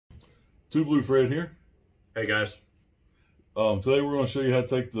Two Blue Fred here. Hey guys. Today we're going to show you how to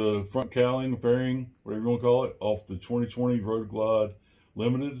take the front cowling, fairing, whatever you want to call it, off the 2020 Rotoglide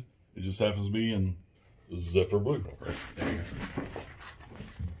Limited. It just happens to be in Zephyr Blue. Right, there you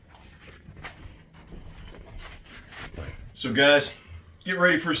go. So guys, get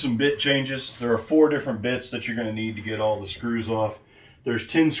ready for some bit changes. There are 4 different bits that you're going to need to get all the screws off. There's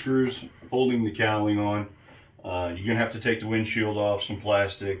 10 screws holding the cowling on. You're going to have to take the windshield off, some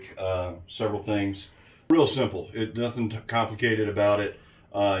plastic, several things. Real simple. It's nothing complicated about it.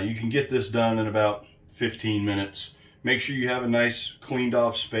 You can get this done in about 15 minutes. Make sure you have a nice cleaned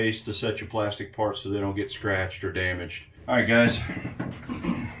off space to set your plastic parts so they don't get scratched or damaged. Alright guys,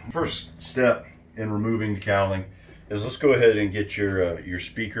 first step in removing the cowling is let's go ahead and get your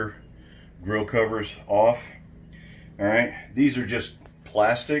speaker grill covers off. Alright, these are just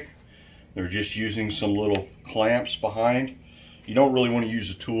plastic. They're just using some little clamps behind. You don't really want to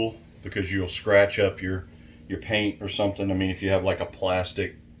use a tool because you'll scratch up your paint or something. I mean, if you have like a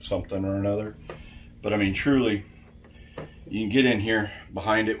plastic something or another. But I mean, truly, you can get in here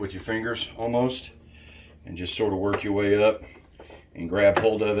behind it with your fingers almost and just sort of work your way up and grab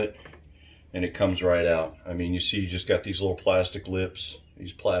hold of it and it comes right out. I mean, you see you just got these little plastic lips,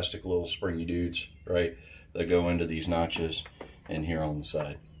 these plastic little springy dudes, right, that go into these notches in here on the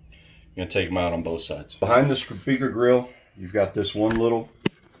side. You're going to take them out on both sides. Behind the speaker grill, you've got this one little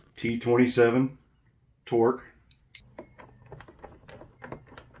T27 torque.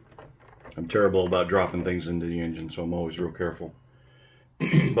 I'm terrible about dropping things into the engine, so I'm always real careful.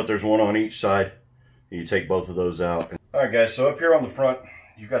 But there's one on each side, and you take both of those out. Alright guys, so up here on the front,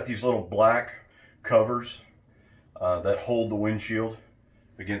 you've got these little black covers that hold the windshield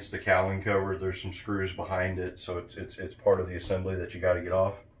against the cowling cover. There's some screws behind it, so it's part of the assembly that you got to get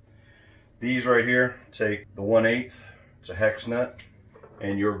off. These right here, take the 1/8, it's a hex nut,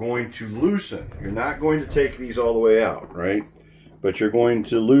 and you're going to loosen. You're not going to take these all the way out, right? But you're going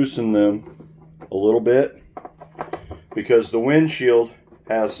to loosen them a little bit because the windshield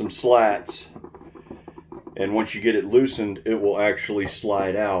has some slats, and once you get it loosened, it will actually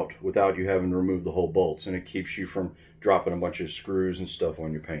slide out without you having to remove the whole bolts, and it keeps you from dropping a bunch of screws and stuff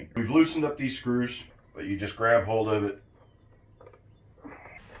on your paint. We've loosened up these screws, but you just grab hold of it.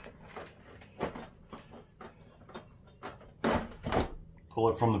 Pull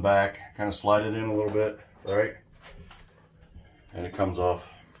it from the back, kind of slide it in a little bit, right? And it comes off.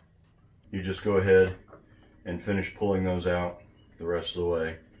 You just go ahead and finish pulling those out the rest of the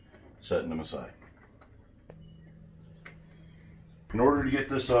way, setting them aside. In order to get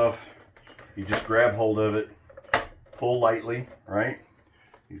this off, you just grab hold of it, pull lightly, right?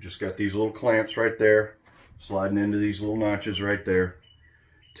 You've just got these little clamps right there, sliding into these little notches right there.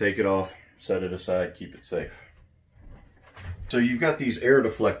 Take it off, set it aside, keep it safe. So you've got these air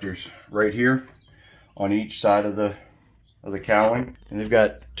deflectors right here on each side of the cowling, and they've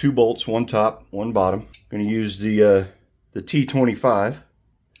got 2 bolts, one top, one bottom. I'm going to use the T25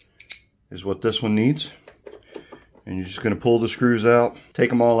 is what this one needs, and you're just going to pull the screws out, take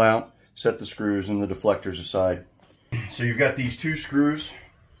them all out, set the screws and the deflectors aside. So you've got these 2 screws,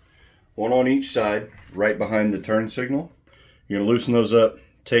 one on each side, right behind the turn signal. You're going to loosen those up,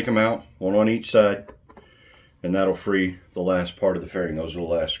 take them out, one on each side, and that'll free the last part of the fairing. Those are the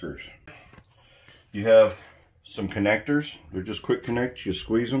last screws. You have some connectors. They're just quick connects. You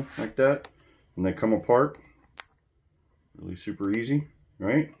squeeze them like that and they come apart. Really super easy,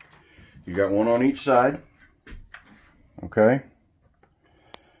 right? You got one on each side. Okay.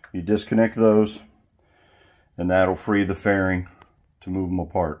 You disconnect those and that'll free the fairing to move them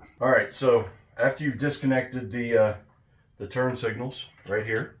apart. All right, so after you've disconnected the turn signals right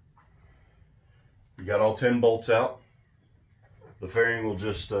here, you got all 10 bolts out. The fairing will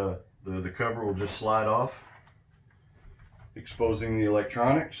just, the cover will just slide off, exposing the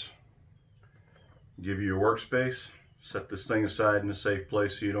electronics. Give you your workspace. Set this thing aside in a safe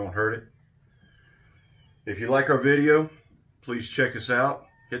place so you don't hurt it. If you like our video, please check us out.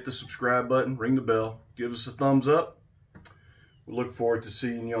 Hit the subscribe button, ring the bell, give us a thumbs up. We look forward to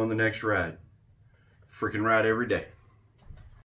seeing you on the next ride. Freaking ride every day.